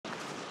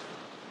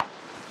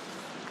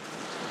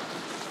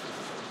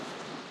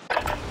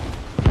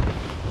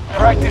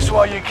this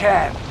while you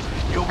can.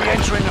 You'll be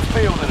entering the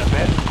field in a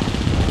bit.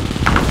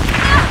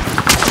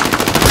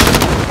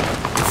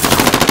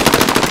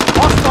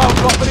 Hostile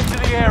dropping into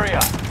the area.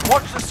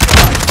 Watch the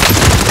sky.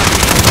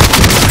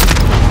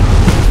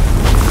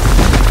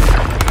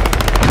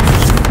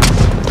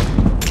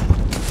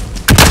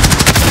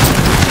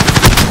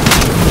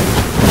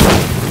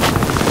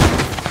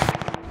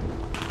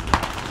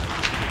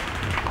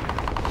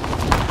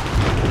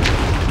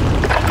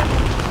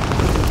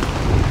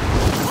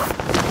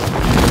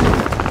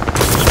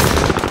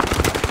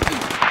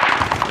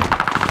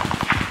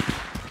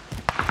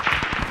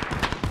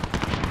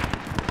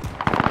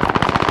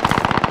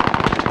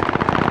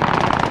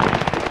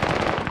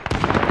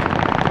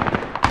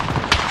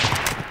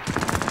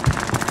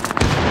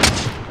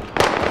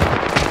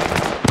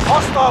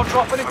 Hostile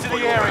dropping into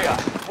the area.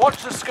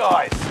 Watch the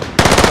skies.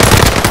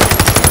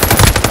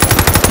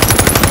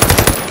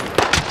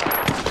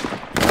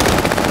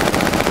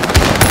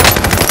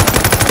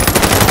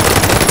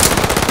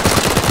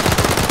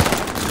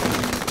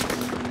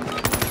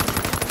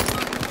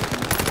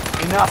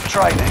 Enough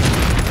training.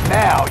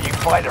 Now you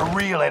fight a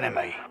real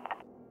enemy.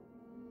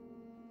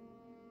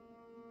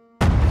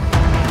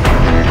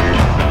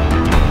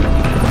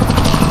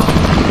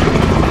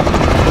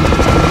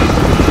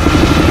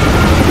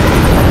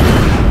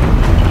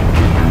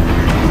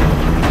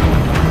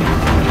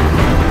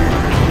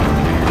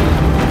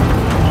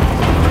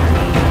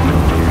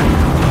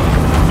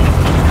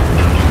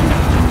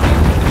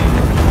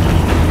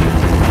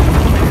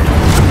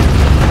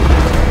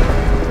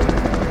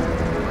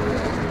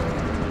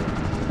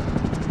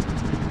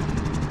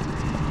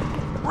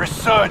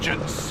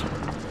 Resurgence.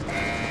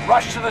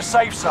 Rush to the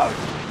safe zone.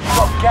 You've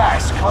got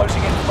gas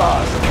closing in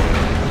fast.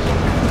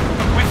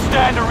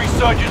 Withstand a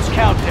resurgence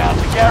countdown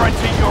to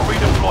guarantee your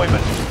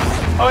redeployment.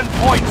 Earn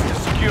points to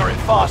secure it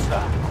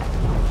faster.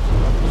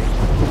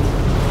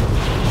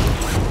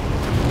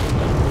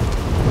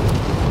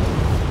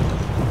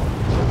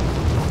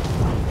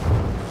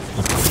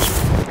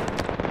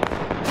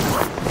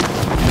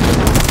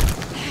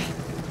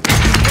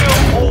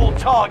 Kill all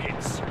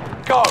targets.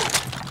 Go!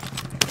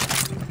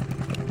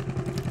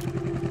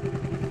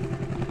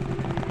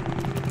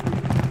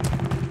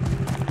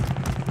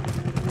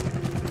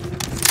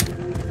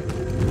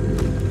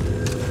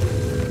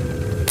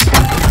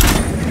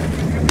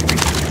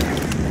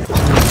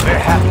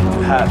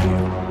 Have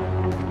you.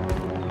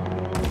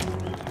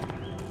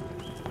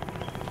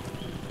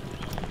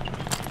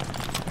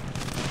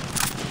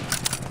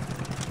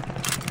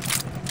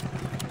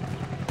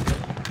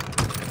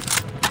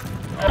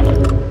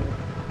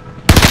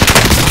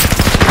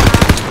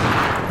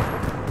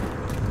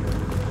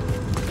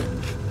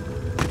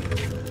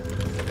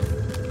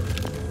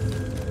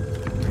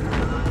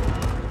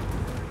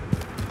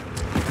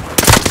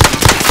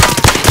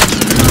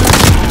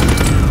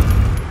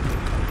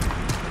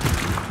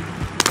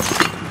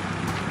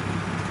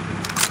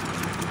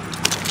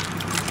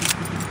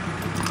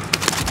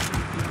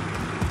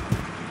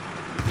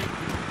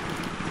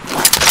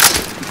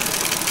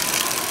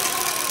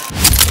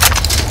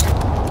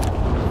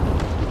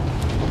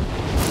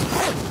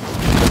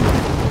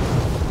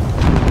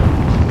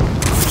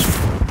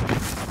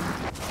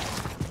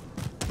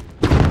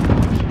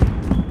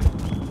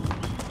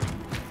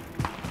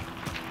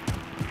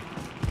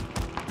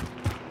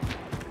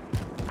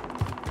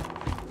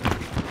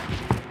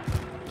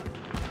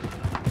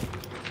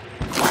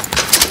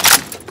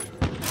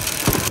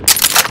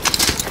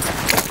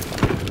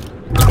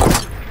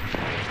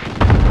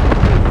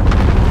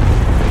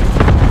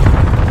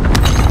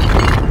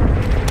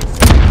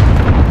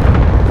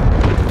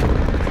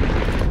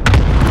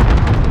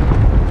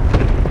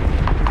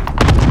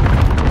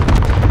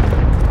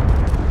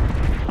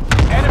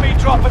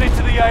 Dropping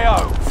into the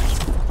AO.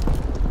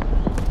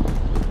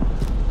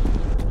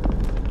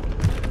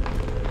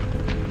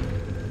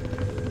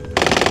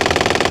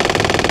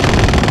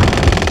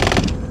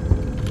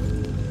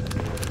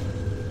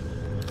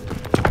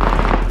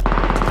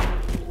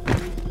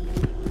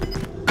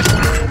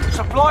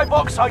 Supply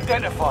box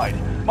identified.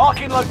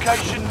 Marking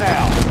location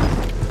now.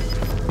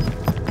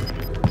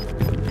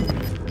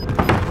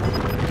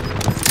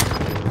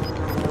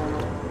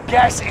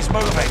 Gas is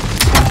moving.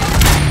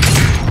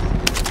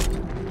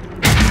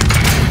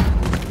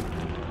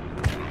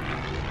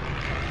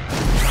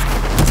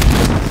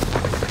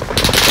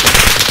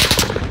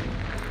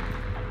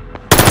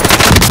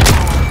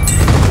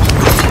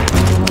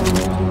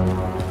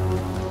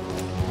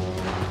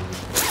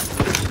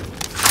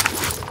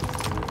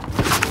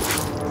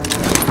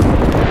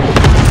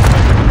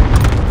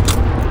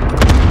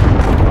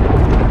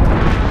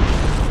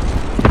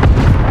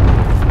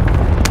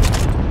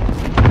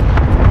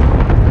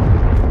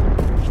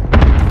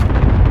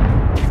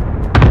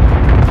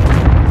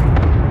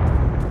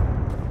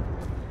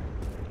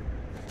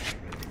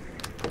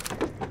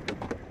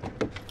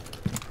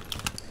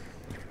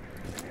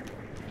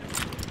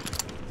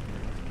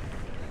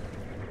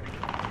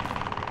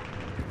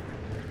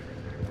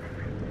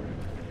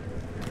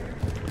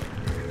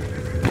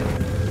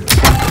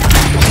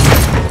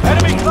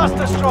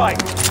 Cluster strike!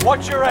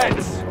 Watch your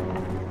heads.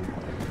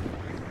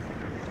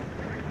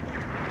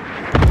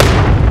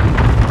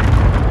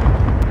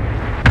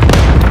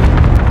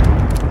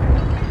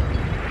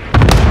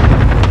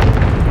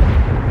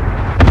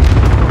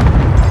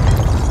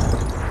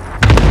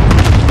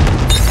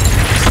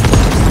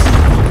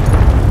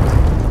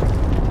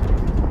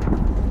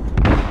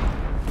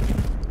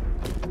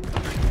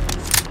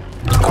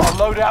 Got a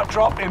loadout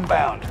drop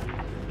inbound.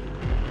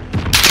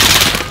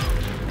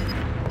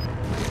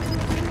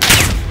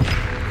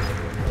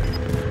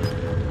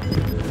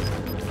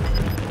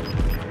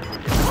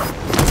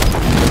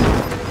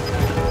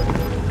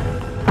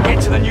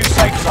 Get to the new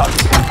safe zone.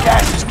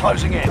 Gas is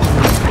closing in.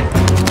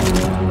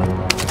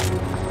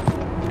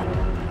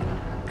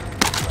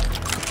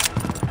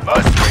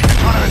 Mercenaries are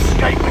trying to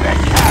escape with their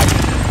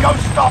cash. Go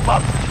stop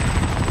them.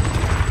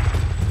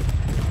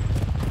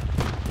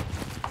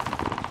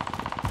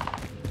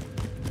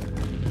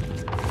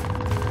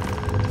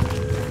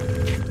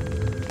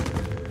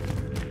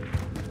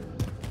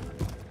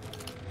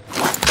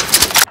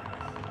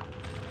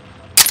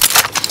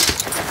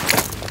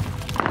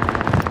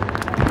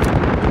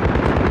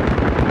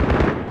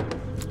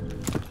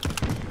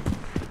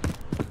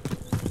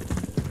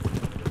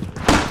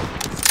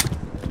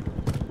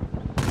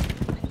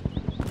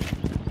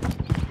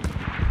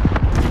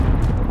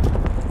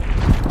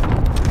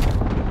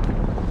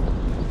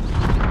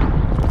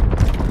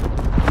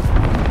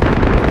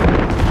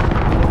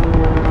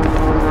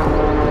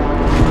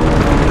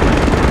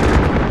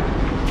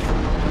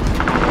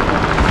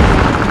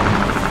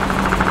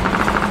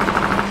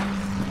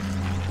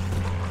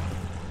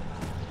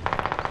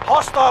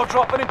 Hostile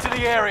dropping into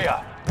the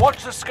area.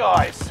 Watch the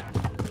skies.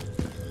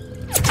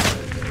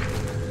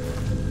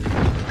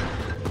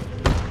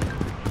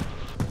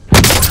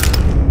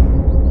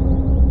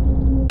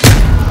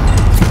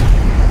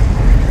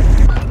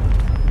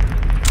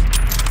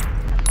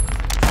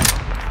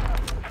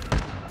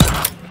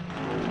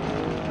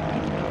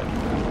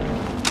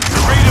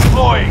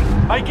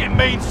 Redeploying. Make it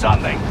mean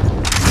something.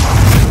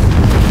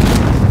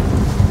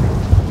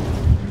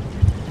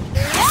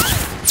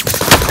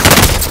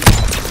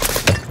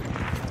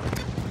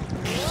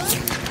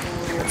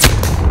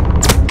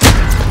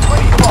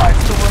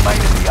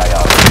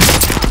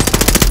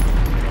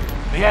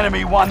 The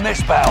enemy won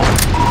this battle.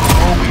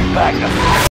 We'll be back to